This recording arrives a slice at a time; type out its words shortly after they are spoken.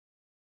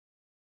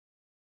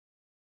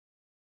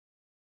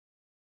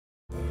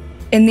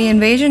In the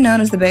invasion known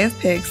as the Bay of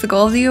Pigs, the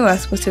goal of the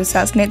US was to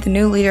assassinate the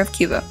new leader of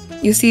Cuba.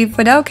 You see,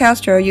 Fidel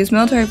Castro used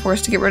military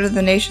force to get rid of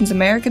the nation's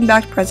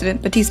American-backed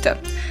president, Batista.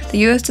 The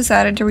US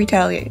decided to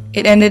retaliate.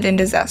 It ended in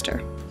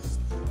disaster.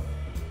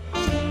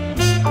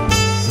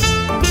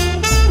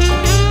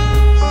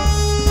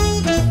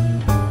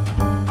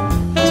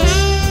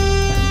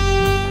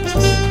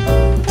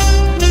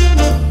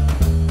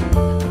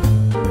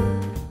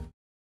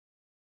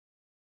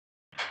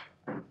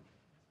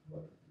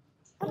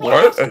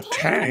 What? A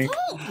tank?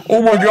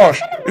 Oh my gosh,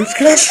 it's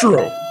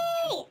Castro!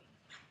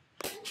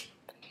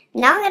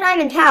 Now that I'm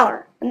in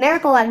power,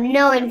 America will have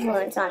no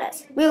influence on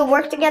us. We will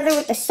work together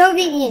with the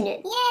Soviet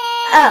Union. Yay!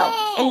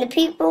 Oh, and the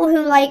people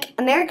who like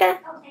America,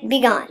 be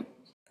gone.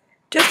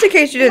 Just in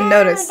case you didn't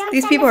notice,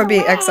 these people are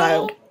being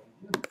exiled.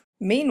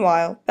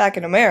 Meanwhile, back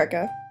in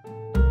America...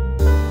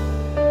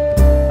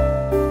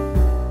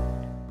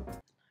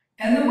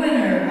 And the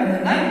winner of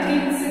the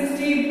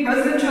 1960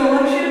 presidential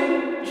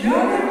election,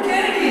 John F.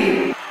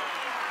 Kennedy!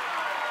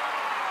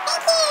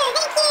 Thank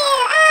you!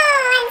 Oh,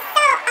 I'm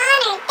so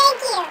honored, thank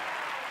you!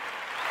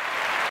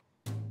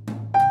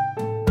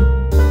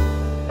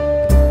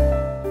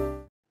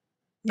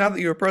 Now that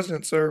you're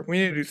president, sir, we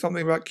need to do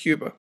something about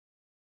Cuba.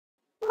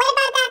 What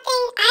about that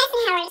thing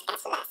Eisenhower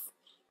discussed with us?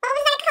 What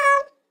was that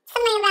called?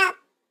 Something about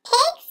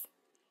pigs?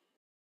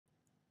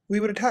 We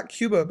would attack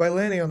Cuba by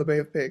landing on the Bay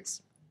of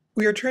Pigs.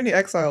 We are training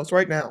exiles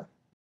right now.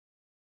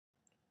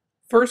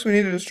 First, we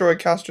need to destroy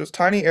Castro's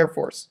tiny air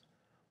force.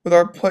 With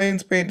our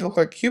planes painted to look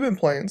like Cuban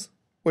planes,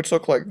 which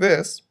look like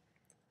this,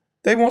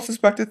 they won't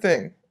suspect a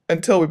thing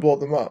until we blow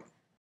them up.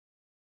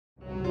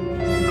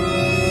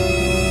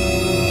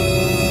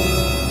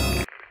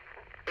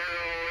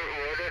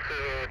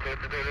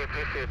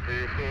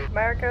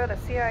 America, the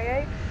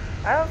CIA?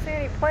 I don't see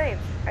any planes.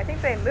 I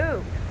think they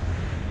moved.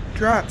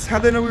 Drats,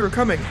 how'd they know we were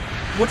coming?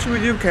 What should we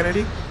do,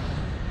 Kennedy?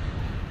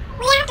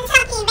 We have to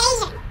stop the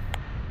invasion!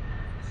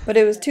 But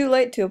it was too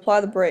late to apply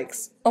the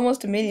brakes.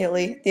 Almost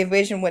immediately, the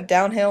invasion went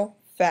downhill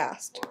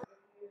fast.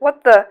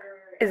 What the?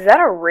 Is that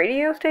a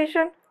radio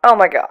station? Oh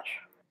my gosh.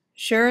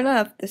 Sure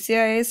enough, the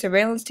CIA's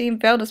surveillance team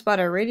failed to spot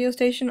a radio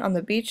station on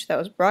the beach that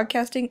was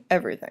broadcasting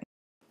everything.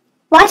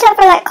 Watch out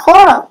for that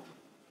coral.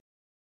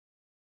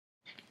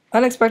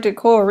 Unexpected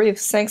coral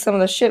reefs sank some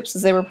of the ships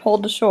as they were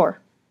pulled to shore.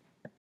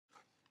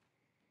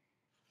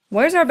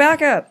 Where's our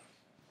backup?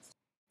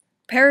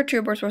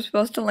 Paratroopers were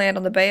supposed to land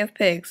on the Bay of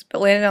Pigs, but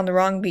landed on the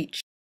wrong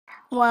beach.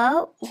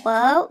 Whoa,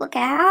 look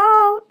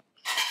out.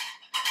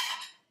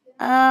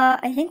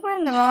 I think we're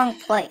in the wrong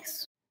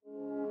place.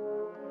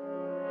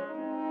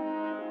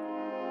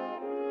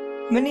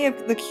 Many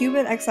of the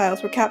Cuban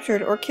exiles were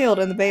captured or killed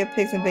in the Bay of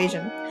Pigs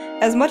invasion.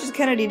 As much as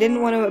Kennedy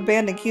didn't want to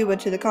abandon Cuba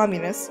to the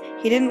communists,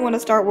 he didn't want to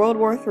start World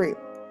War III.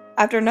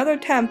 After another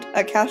attempt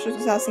at Castro's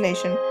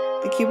assassination,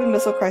 the Cuban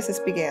Missile Crisis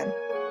began.